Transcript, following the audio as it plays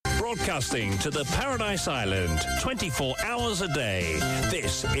Broadcasting to the Paradise Island 24 hours a day.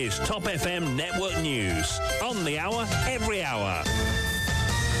 This is Top FM Network News. On the hour, every hour.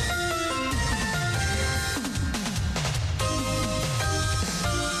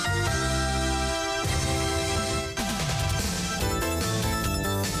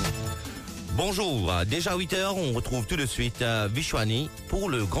 Bonjour, déjà 8h, on retrouve tout de suite Vishwani pour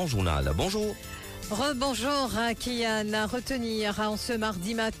le grand journal. Bonjour. Rebonjour Kian. À retenir en ce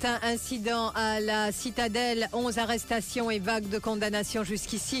mardi matin, incident à la Citadelle, 11 arrestations et vagues de condamnation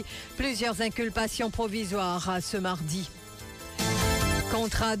jusqu'ici, plusieurs inculpations provisoires ce mardi.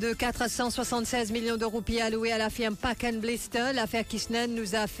 Contrat de 476 millions de roupies alloué à la firme Pack & Blister. L'affaire Kishnen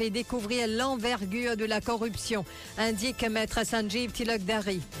nous a fait découvrir l'envergure de la corruption, indique maître Sanjeev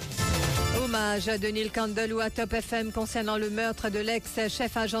Tilakdari. Hommage de Neil Candelou à Top FM concernant le meurtre de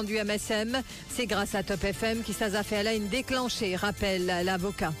l'ex-chef agent du MSM. C'est grâce à Top FM qui cette affaire-là est déclenchée, rappelle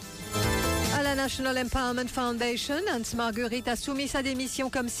l'avocat. À la National Empowerment Foundation, Hans Marguerite a soumis sa démission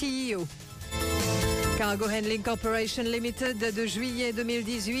comme CEO. Cargo Handling Corporation Limited de juillet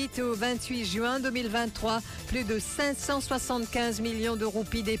 2018 au 28 juin 2023, plus de 575 millions de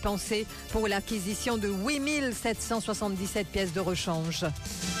roupies dépensées pour l'acquisition de 8777 pièces de rechange.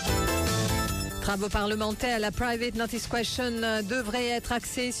 Travaux parlementaires, la Private Notice Question devrait être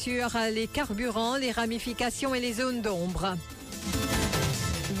axée sur les carburants, les ramifications et les zones d'ombre.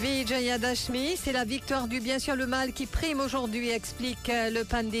 Vijayadashmi, c'est la victoire du bien sur le mal qui prime aujourd'hui, explique le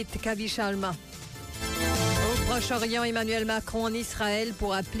pandit Kavi Sharma. Au Proche-Orient, Emmanuel Macron en Israël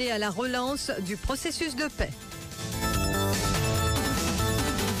pour appeler à la relance du processus de paix.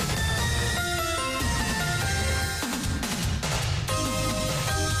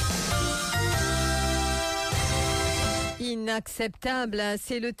 Inacceptable,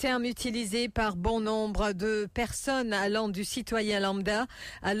 c'est le terme utilisé par bon nombre de personnes allant du citoyen lambda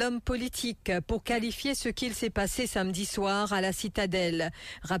à l'homme politique pour qualifier ce qu'il s'est passé samedi soir à la Citadelle.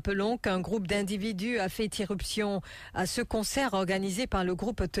 Rappelons qu'un groupe d'individus a fait irruption à ce concert organisé par le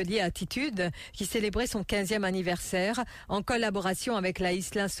groupe hôtelier Attitude qui célébrait son 15e anniversaire en collaboration avec la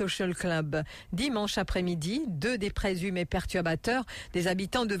Isla Social Club. Dimanche après-midi, 2 des présumés perturbateurs des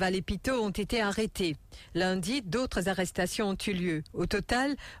habitants de Vallée-Piteau ont été arrêtés. Lundi, d'autres arrestations ont eu lieu. Au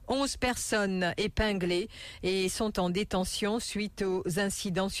total, 11 personnes épinglées et sont en détention suite aux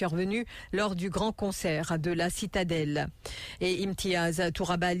incidents survenus lors du grand concert de la Citadelle. Et Imtiaz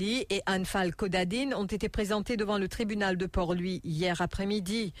Tourabali et Anfal Kodadine ont été présentés devant le tribunal de Port-Louis hier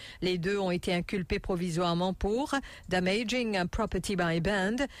après-midi. Les deux ont été inculpés provisoirement pour damaging property by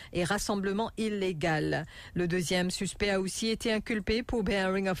band et rassemblement illégal. Le deuxième suspect a aussi été inculpé pour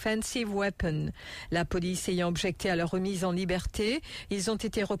bearing offensive weapon. La police ayant objecté à leur remise en liberté, ils ont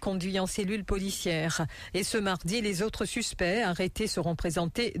été reconduits en cellule policière. Et ce mardi, les autres suspects arrêtés seront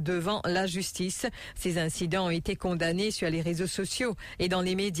présentés devant la justice. Ces incidents ont été condamnés sur les réseaux sociaux et dans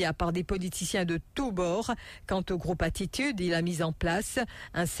les médias par des politiciens de tous bords. Quant au groupe Attitude, il a mis en place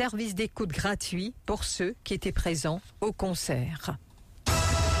un service d'écoute gratuit pour ceux qui étaient présents au concert.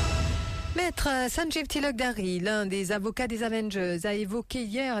 Maître Sanjeev Tilakdari, l'un des avocats des Avengers, a évoqué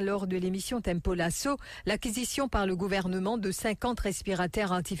hier lors de l'émission Tempo Lasso l'acquisition par le gouvernement de 50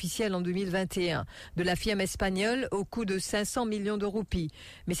 respirateurs artificiels en 2021 de la firme espagnole au coût de 500 millions de roupies.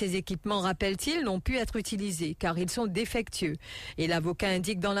 Mais ces équipements, rappelle-t-il, n'ont pu être utilisés car ils sont défectueux. Et l'avocat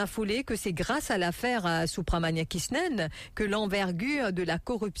indique dans la foulée que c'est grâce à l'affaire Subramania Kishnen que l'envergure de la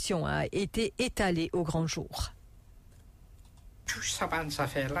corruption a été étalée au grand jour. Tout ça, ces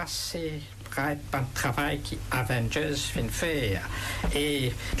affaires-là, c'est un travail qui Avengers vient faire.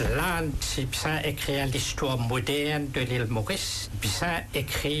 Et là, c'est bien écrire l'histoire moderne de l'île Maurice, bien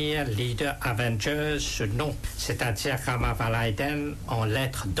écrire leader Avengers, ce nom, c'est-à-dire Ramavalaiden en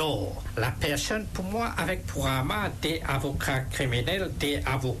lettres d'or. La personne, pour moi, avec programme des avocats criminels, des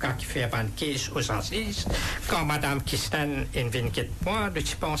avocats qui font un case aux assises, quand Madame Kishnen invite moi,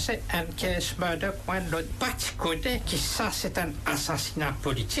 je pensais un case murder, l'autre particulier, qui ça, c'est un assassinat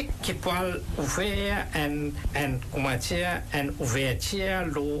politique qui peut ouvrir une ouverture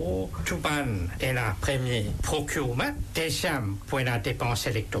l'eau tout ban. Et la première procurement, deuxième point de dépense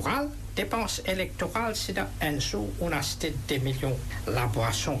électorale. Dépense électorale, c'est dans un jour où on a acheté des millions. La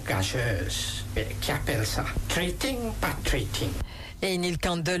boisson gageuse, qui appelle ça treating, pas treating. Et Neil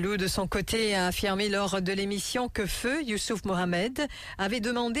Candelou, de son côté, a affirmé lors de l'émission que Feu Youssouf Mohamed avait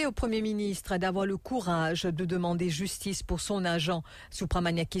demandé au Premier ministre d'avoir le courage de demander justice pour son agent,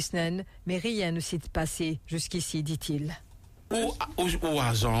 Subramania Kishnen, mais rien ne s'est passé jusqu'ici, dit-il. Au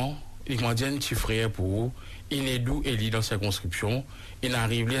agent, il m'a dit un petit frère pour il est doux et lit dans sa conscription, il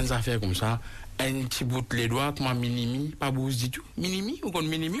arrive les affaires comme ça, un petit bout les doigts, comme un minimi, pas bouge du tout. Minimi, ou qu'on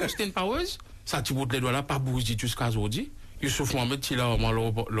minimi, c'est une pareuse. Ça, petit bout les doigts là, pas bouge du tout jusqu'à aujourd'hui. Youssouf Mohamed, il a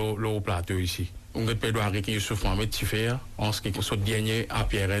le plateau ici. On a pédé avec Youssouf Mohamed, tu fais, en ce qui est son dernier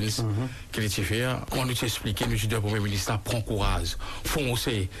appearance, qu'il est fait. Quand nous t'expliquons, nous disons au Premier ministre, prends courage,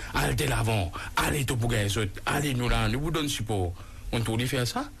 foncez, allez de l'avant, allez tout pour gagner, allez nous là, nous vous donnons support. On peut lui faire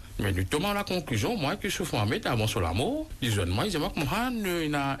ça. Mais nous tombons à la conclusion, moi, que Youssouf Mohamed, avant sur la mort, disons, moi, il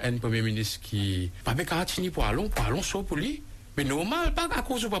y a un Premier ministre qui, pas bien caractériser pour allons sur pour lui. Mais normal, pas à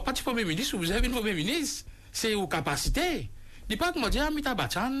cause de pas de Premier ministre, vous avez un Premier ministre. C'est aux capacités. Dis pas que moi, Amita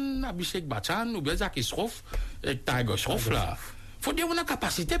Bachan, Abhishek Bachan, ou bien Zaki Sroff, et Tiger Sroff, là. Faut dire qu'on a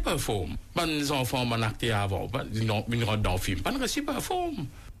capacité de performer. Les enfants, mon acté avant, une route dans le film, pas de récit performe.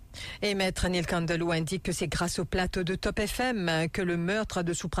 Et Maître Neil Candelou indique que c'est grâce au plateau de Top FM que le meurtre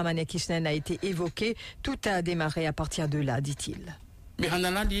de Supramania Krishnan a été évoqué. Tout a démarré à partir de là, dit-il. Mais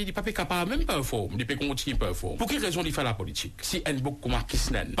Hanana, il n'est pas capable même pas performer, il peut continuer à performer. Pour quelle raison il fait la politique? Si un bouc comme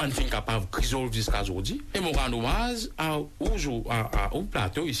Kisnen, pas capable de résolver jusqu'à aujourd'hui, et mon rend hommage au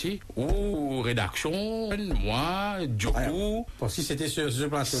plateau ici, aux rédactions, moi, Djokou. Si c'était sur ce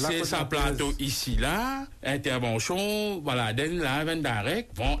plateau-là. C'est ça, plateau ici, là, intervention, voilà, là,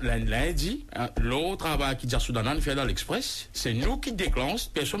 direct, lundi, l'autre travail qui dit à Soudanan fait dans l'Express, c'est nous qui déclenchons,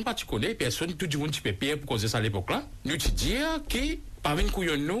 personne pas tu connais, personne, tout le monde tu peux payer pour causer ça à l'époque-là. Nous te dire que parmi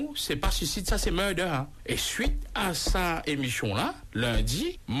nous, c'est pas suicide, ça c'est murder. Hein. Et suite à sa émission-là,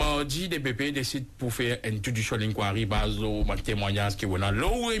 lundi, mardi, des BP décident pour faire une judicial inquiry base au témoignage qui est dans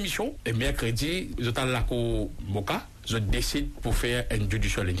l'autre émission. Et mercredi, je t'en la Moka, je décide pour faire une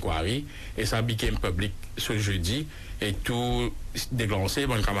judicial inquiry. Et ça became public ce jeudi. Et tout déclenché,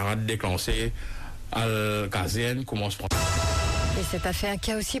 mon camarade déclenché, Al-Kazien commence à... Et cette affaire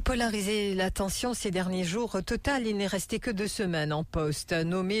qui a aussi polarisé l'attention ces derniers jours. Au total, il n'est resté que 2 semaines en poste.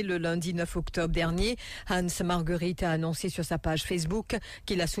 Nommé le lundi 9 octobre dernier, Hans Marguerite a annoncé sur sa page Facebook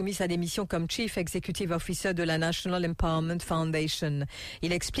qu'il a soumis sa démission comme Chief Executive Officer de la National Empowerment Foundation.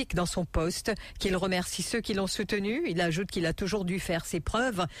 Il explique dans son post qu'il remercie ceux qui l'ont soutenu. Il ajoute qu'il a toujours dû faire ses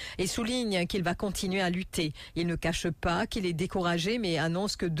preuves et souligne qu'il va continuer à lutter. Il ne cache pas qu'il est découragé, mais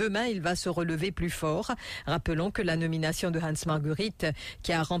annonce que demain, il va se relever plus fort. Rappelons que la nomination de Hans Marguerite,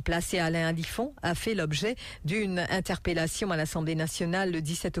 qui a remplacé Alain Alifon, a fait l'objet d'une interpellation à l'Assemblée nationale le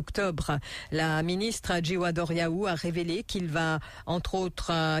 17 octobre. La ministre Djiwa Doriaou a révélé qu'il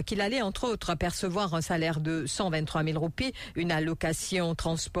allait entre autres percevoir un salaire de 123 000 roupies, une allocation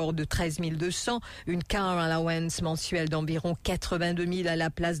transport de 13 200, une car allowance mensuelle d'environ 82 000 à la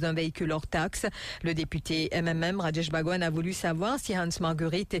place d'un véhicule hors taxe. Le député MMM Rajesh Bhagwan a voulu savoir si Hans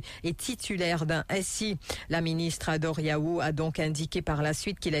Marguerite est titulaire d'un SI. La ministre Doriaou a donc indiqué par la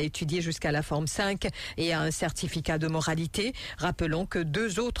suite qu'il a étudié jusqu'à la forme 5 et a un certificat de moralité. Rappelons que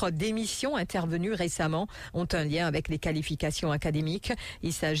 2 autres démissions intervenues récemment ont un lien avec les qualifications académiques.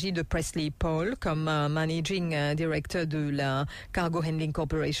 Il s'agit de Presley Paul comme Managing Director de la Cargo Handling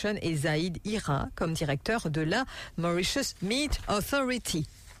Corporation et Zaïd Ira comme directeur de la Mauritius Meat Authority.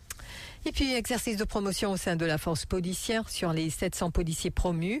 Et puis, exercice de promotion au sein de la force policière sur les 700 policiers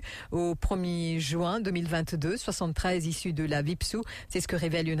promus au 1er juin 2022, 73 issus de la VIPSU. C'est ce que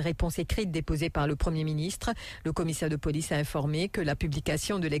révèle une réponse écrite déposée par le Premier ministre. Le commissaire de police a informé que la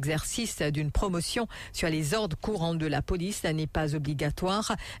publication de l'exercice d'une promotion sur les ordres courants de la police n'est pas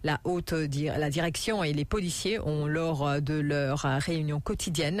obligatoire. La direction et les policiers ont, lors de leur réunion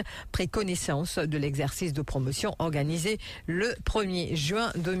quotidienne, pris connaissance de l'exercice de promotion organisé le 1er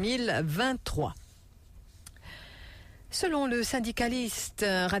juin 2023. Selon le syndicaliste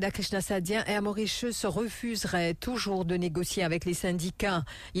Radhakrishna Sadhya, Air Mauritius refuserait toujours de négocier avec les syndicats.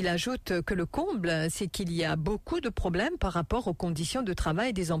 Il ajoute que le comble, c'est qu'il y a beaucoup de problèmes par rapport aux conditions de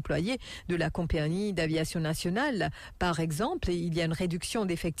travail des employés de la compagnie d'aviation nationale. Par exemple, il y a une réduction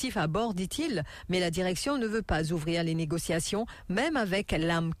d'effectifs à bord, dit-il, mais la direction ne veut pas ouvrir les négociations, même avec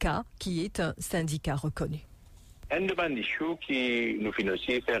l'AMCA, qui est un syndicat reconnu. Un demande issue qui nous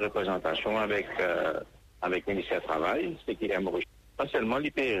financie faire représentation avec le ministère du Travail, c'est qu'il y a pas seulement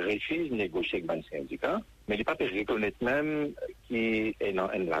il peut refuser de négocier avec le syndicat, mais il peut pas reconnaître même qui est dans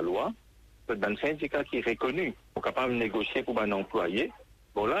la loi, que le syndicat qui est reconnu pour capable de négocier pour un employé.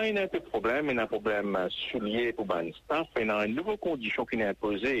 Bon là, il y a un peu de problème, il y a un problème soulié pour le staff, il y a une nouvelle condition qui est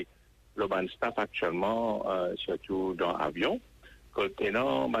imposée le staff actuellement, surtout dans l'avion,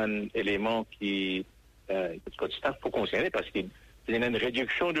 contenant un élément qui le staff pour concerner parce qu'il y a une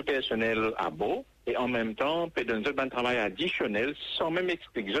réduction du personnel à bord et en même temps, peut donner un travail additionnel sans même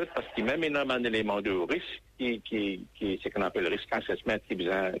expliquer parce qu'il même y a un élément de risque qui c'est ce qu'on appelle le risque assessment qui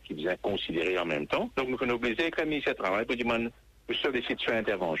vient considérer en même temps. Donc, nous sommes obligés avec le ministère du Travail pour dire, pour solliciter sur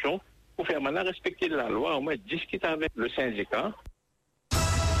intervention pour faire maintenant respecter la loi, au moins discuter avec le syndicat.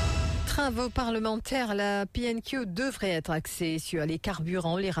 Travaux parlementaires, la PNQ devrait être axée sur les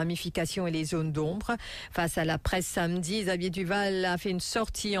carburants, les ramifications et les zones d'ombre. Face à la presse samedi, Xavier Duval a fait une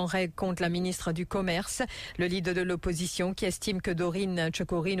sortie en règle contre la ministre du Commerce. Le leader de l'opposition qui estime que Doreen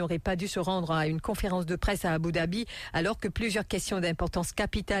Chokori n'aurait pas dû se rendre à une conférence de presse à Abu Dhabi alors que plusieurs questions d'importance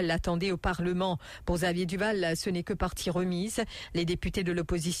capitale l'attendaient au Parlement. Pour Xavier Duval, ce n'est que partie remise. Les députés de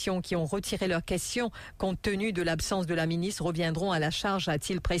l'opposition qui ont retiré leurs questions compte tenu de l'absence de la ministre reviendront à la charge,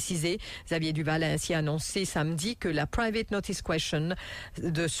 a-t-il précisé. Xavier Duval a ainsi annoncé samedi que la private notice question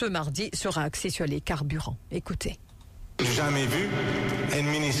de ce mardi sera axée sur les carburants. Écoutez. J'ai jamais vu un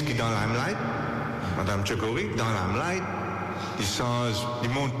ministre qui est dans la limelight, Madame Chokori, dans la limelight, il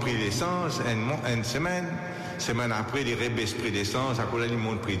monte prix d'essence une semaine après, il rebaisse prix d'essence, à cause il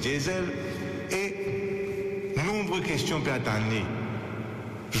monte prix diesel, et nombreuses questions peuvent attendre,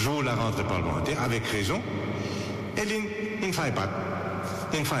 jour la rentrée parlementaire, avec raison, et il ne fait pas.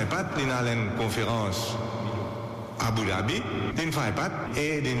 Il ne fait pas, il a une conférence à Abu Dhabi, il ne fait pas,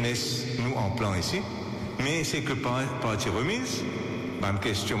 et il laisse nous en plan ici. Mais c'est que partie remise, ma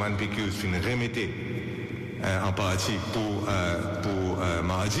question, ma PQ, c'est une remettée en partie pour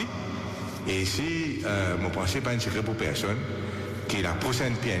mardi. Et ici, je pense pas une secret pour personne, que la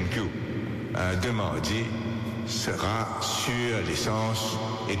prochaine PNQ de mardi sera sur l'essence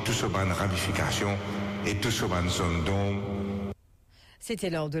et tout ce ban de ramification et tout ce ban de zone d'ombre.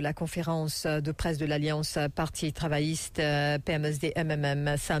 C'était lors de la conférence de presse de l'Alliance Parti travailliste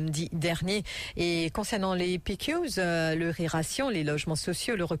PMSD-MMM samedi dernier. Et concernant les PQs, le riration, les logements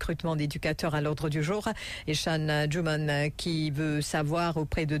sociaux, le recrutement d'éducateurs à l'ordre du jour, et Shan Juman qui veut savoir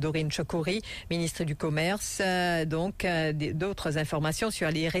auprès de Doreen Chokori, ministre du Commerce, d'autres informations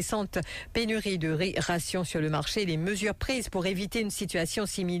sur les récentes pénuries de riration sur le marché, les mesures prises pour éviter une situation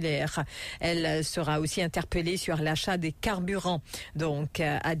similaire. Elle sera aussi interpellée sur l'achat des carburants. Donc,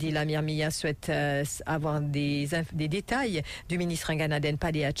 Adila Mirmia souhaite avoir des détails du ministre Nganaden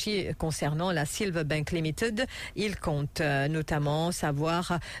Padeachi concernant la Silver Bank Limited. Il compte notamment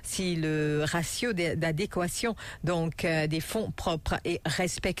savoir si le ratio d'adéquation des fonds propres est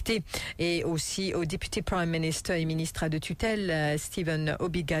respecté. Et aussi au député Prime Minister et ministre de tutelle Stephen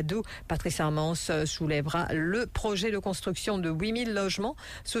Obigadou, Patrice Armans soulèvera le projet de construction de 8000 logements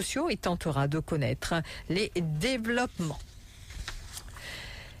sociaux et tentera de connaître les développements.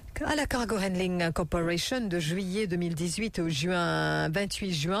 À la Cargo Handling Corporation de juillet 2018 au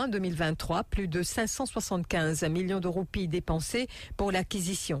 28 juin 2023, plus de 575 millions de roupies dépensées pour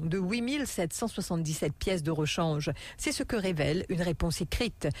l'acquisition de 8777 pièces de rechange. C'est ce que révèle une réponse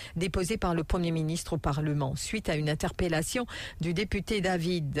écrite déposée par le Premier ministre au Parlement suite à une interpellation du député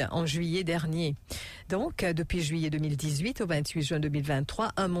David en juillet dernier. Donc, depuis juillet 2018 au 28 juin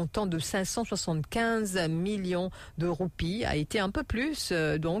 2023, un montant de 575 millions de roupies a été un peu plus,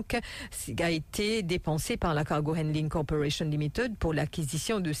 a été dépensé par la Cargo Handling Corporation Limited pour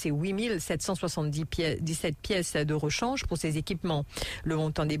l'acquisition de ces 8777 pièces de rechange pour ces équipements. Le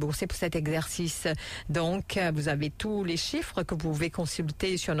montant déboursé pour cet exercice. Donc, vous avez tous les chiffres que vous pouvez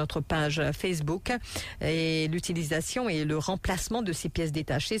consulter sur notre page Facebook. Et l'utilisation et le remplacement de ces pièces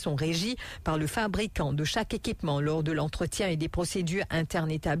détachées sont régis par le fabricant de chaque équipement lors de l'entretien et des procédures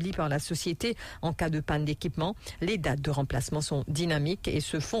internes établies par la société en cas de panne d'équipement. Les dates de remplacement sont dynamiques et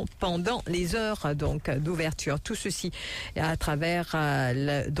se font pendant les heures d'ouverture. Tout ceci à travers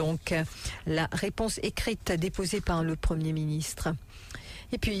la réponse écrite déposée par le Premier ministre.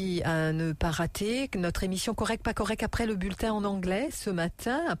 Et puis, à ne pas rater notre émission Correct, pas correct après le bulletin en anglais. Ce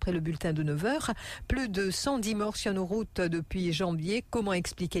matin, après le bulletin de 9h, plus de 110 morts sur nos routes depuis janvier. Comment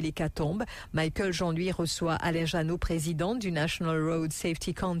expliquer l'hécatombe? Michael Jean-Louis reçoit Alain Jeannot, président du National Road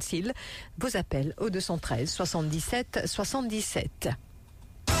Safety Council. Vos appels au 213 77 77.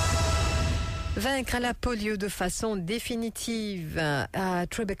 Vaincre la polio de façon définitive à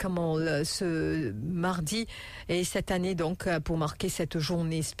Tribeca Mall ce mardi et cette année pour marquer cette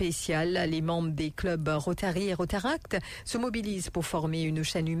journée spéciale, les membres des clubs Rotary et Rotaract se mobilisent pour former une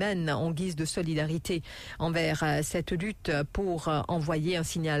chaîne humaine en guise de solidarité envers cette lutte pour envoyer un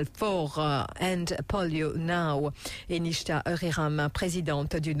signal fort End Polio Now. Et Nishta Huriram,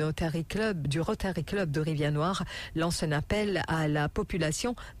 présidente du Rotary Club de Rivière-Noire, lance un appel à la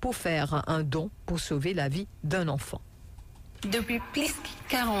population pour faire un don pour sauver la vie d'un enfant. Depuis plus de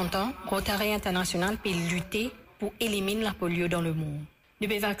 40 ans, Rotary International peut lutter pour éliminer la polio dans le monde. Nous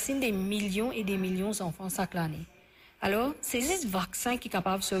pouvons vacciner des millions et des millions d'enfants chaque année. Alors, c'est ce vaccin qui est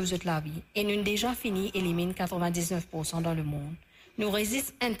capable de sauver la vie. Et nous avons déjà fini d'éliminer 99% dans le monde. Nous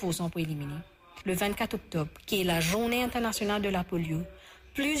résistons 1% pour éliminer. Le 24 octobre, qui est la journée internationale de la polio,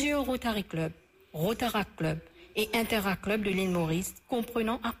 Plusieurs Rotary Club, Rotaract Club et Interact Club de l'île Maurice,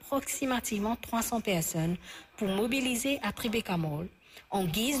 comprenant approximativement 300 personnes, pour mobiliser à Tribeca-Mall en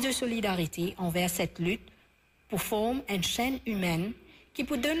guise de solidarité envers cette lutte pour former une chaîne humaine qui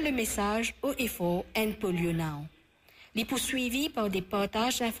vous donne le message au effort End Polio Now. Les poursuivis par des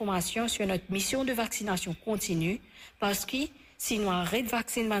partages d'informations sur notre mission de vaccination continue parce que si nous arrêtons de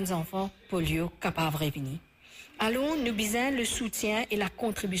vacciner les enfants, polio capable de revenir. Alors, nous besoin le soutien et la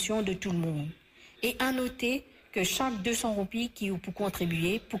contribution de tout le monde. Et à noter que chaque 200 roupies qui ont pour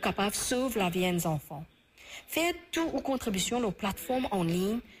contribuer pour capable sauver la vie des enfants. Faites tout aux contributions aux plateformes en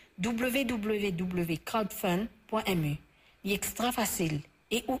ligne www.crowdfund.mu. Il est extra facile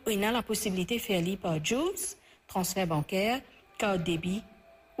et où on a la possibilité de faire par JUICE, transfert bancaire, carte débit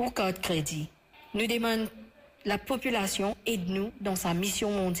ou carte crédit. Nous demandons la population aide-nous dans sa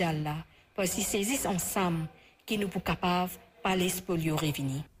mission mondiale là, parce qu'ils saisissent ensemble qui nous pour capables par les polio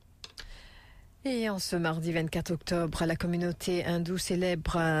revenir. Et en ce mardi 24 octobre, la communauté hindoue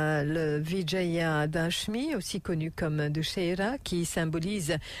célèbre le Vijaya Dashmi, aussi connu comme Dussehra, qui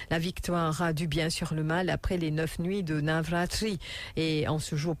symbolise la victoire du bien sur le mal après les 9 nuits de Navratri. Et en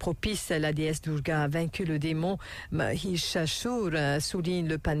ce jour propice, la déesse Durga a vaincu le démon Mahishasur, souligne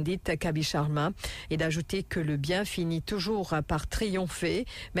le pandit Kavi Sharma, et d'ajouter que le bien finit toujours par triompher.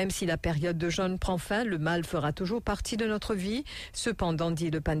 Même si la période de jeûne prend fin, le mal fera toujours partie de notre vie. Cependant, dit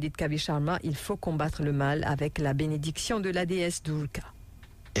le pandit Kavi Sharma, il faut combattre le mal avec la bénédiction de la déesse Durga.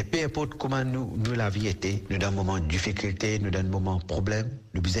 Et peu importe comment nous la vie était, nous dans un moment de difficulté, nous dans un moment de problème,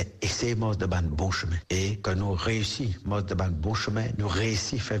 nous devons essayer de faire un bon chemin. Et quand nous réussissons à faire un bon chemin, nous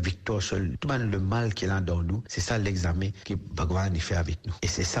réussissons à faire victoire sur tout le mal qui est là dans nous. C'est ça l'examen que Bhagavan fait avec nous. Et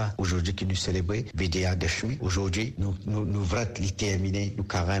c'est ça aujourd'hui que nous célébrons Vijaya Dashmi. Aujourd'hui, nous vrat les terminer, nous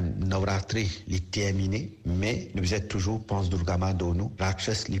carême Navratri les terminer, mais nous devons toujours penser Durgama dans nous.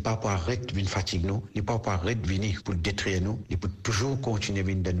 Rakshas, il ne peut pas arrêter de fatiguer nous, il ne peut pas arrêter de venir pour détruire nous, il peut toujours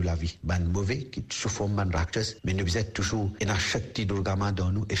continuer de nous la vie. Ban mauvais qui se forme ban rakshas, mais nous êtes toujours une shakti Durgama dans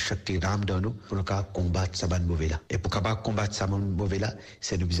nous et shakti Ram dans nous pour nous combattre ce ban mauvais là. Et pour combattre ce ban mauvais là,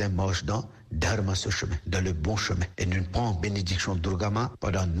 c'est nous besoin marcher dans dharma ce chemin, dans le bon chemin. Et nous prenons bénédiction Durgama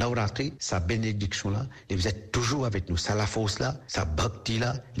pendant Navratri, sa bénédiction là, vous êtes toujours avec nous. Ça la force là, sa bhakti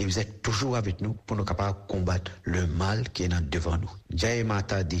là, vous êtes toujours avec nous pour nous capables de combattre le mal qui est devant nous. Jai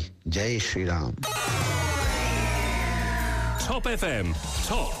Mata Di, Jai Shri Ram. Top FM,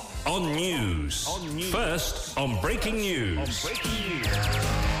 top on news. First on breaking news.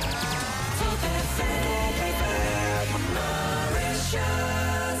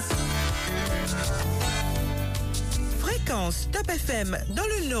 Fréquence Top FM dans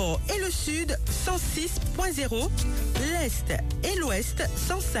le nord et le sud 106.0, l'est et l'ouest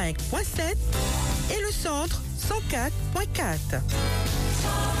 105.7 et le centre 104.4.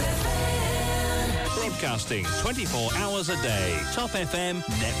 Broadcasting 24 hours a day. Top FM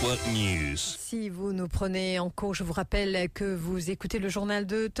Network News. Si vous nous prenez en cours, je vous rappelle que vous écoutez le journal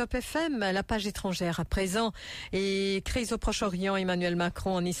de Top FM, la page étrangère à présent. Et crise au Proche-Orient, Emmanuel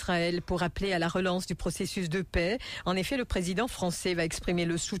Macron en Israël pour appeler à la relance du processus de paix. En effet, le président français va exprimer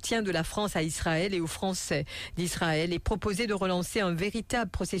le soutien de la France à Israël et aux Français d'Israël et proposer de relancer un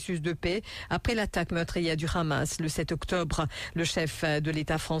véritable processus de paix après l'attaque meurtrière du Hamas le 7 octobre. Le chef de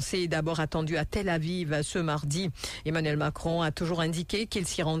l'État français est d'abord attendu à Tel Aviv ce mardi. Emmanuel Macron a toujours indiqué qu'il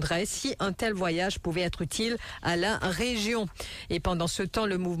s'y rendrait si un tel voyage pouvait être utile à la région. Et pendant ce temps,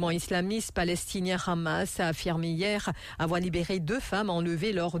 le mouvement islamiste palestinien Hamas a affirmé hier avoir libéré 2 femmes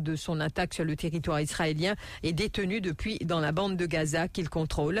enlevées lors de son attaque sur le territoire israélien et détenues depuis dans la bande de Gaza qu'il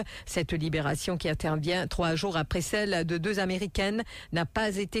contrôle. Cette libération, qui intervient 3 jours après celle de 2 Américaines, n'a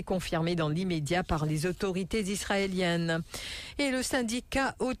pas été confirmée dans l'immédiat par les autorités israéliennes. Et le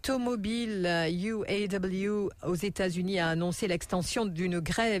syndicat automobile UAW aux États-Unis a annoncé l'extension d'une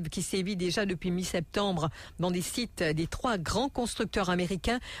grève qui sévit déjà depuis mi-septembre dans des sites des 3 grands constructeurs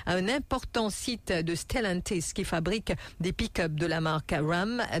américains à un important site de Stellantis qui fabrique des pick-up de la marque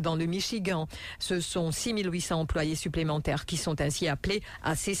Ram dans le Michigan. Ce sont 6800 employés supplémentaires qui sont ainsi appelés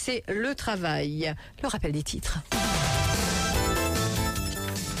à cesser le travail. Le rappel des titres.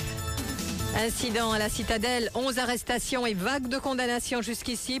 Incident à la Citadelle, 11 arrestations et vague de condamnation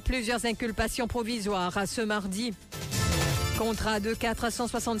jusqu'ici, plusieurs inculpations provisoires à ce mardi. Contrat de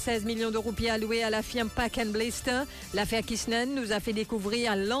 476 millions de roupies alloués à la firme Pack & Blister. L'affaire Kisnen nous a fait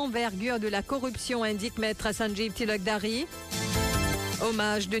découvrir l'envergure de la corruption, indique maître Sanjeev Tilakdari.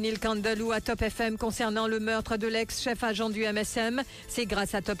 Hommage de Neil Kandalou à Top FM concernant le meurtre de l'ex-chef agent du MSM. C'est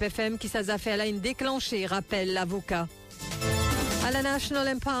grâce à Top FM qui sa affaire a une déclenchée, rappelle l'avocat. À la National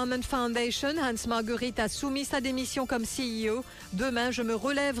Empowerment Foundation, Hans Marguerite a soumis sa démission comme CEO. Demain, je me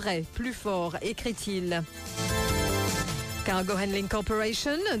relèverai plus fort, écrit-il. Cargo Handling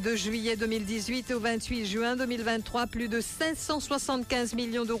Corporation, de juillet 2018 au 28 juin 2023, plus de 575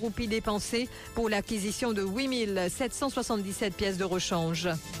 millions de roupies dépensées pour l'acquisition de 8777 pièces de rechange.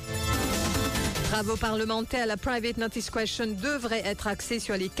 Travaux parlementaires, la Private Notice Question devrait être axée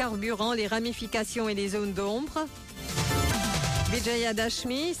sur les carburants, les ramifications et les zones d'ombre. Vijaya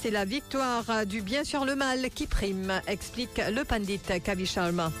Dashmi, c'est la victoire du bien sur le mal qui prime, explique le pandit Kavi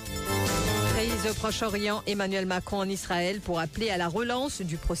Sharma. Crise au Proche-Orient, Emmanuel Macron en Israël pour appeler à la relance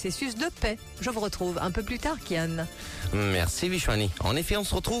du processus de paix. Je vous retrouve un peu plus tard, Kian. Merci Vishwani. En effet, on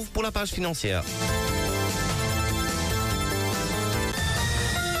se retrouve pour la page financière.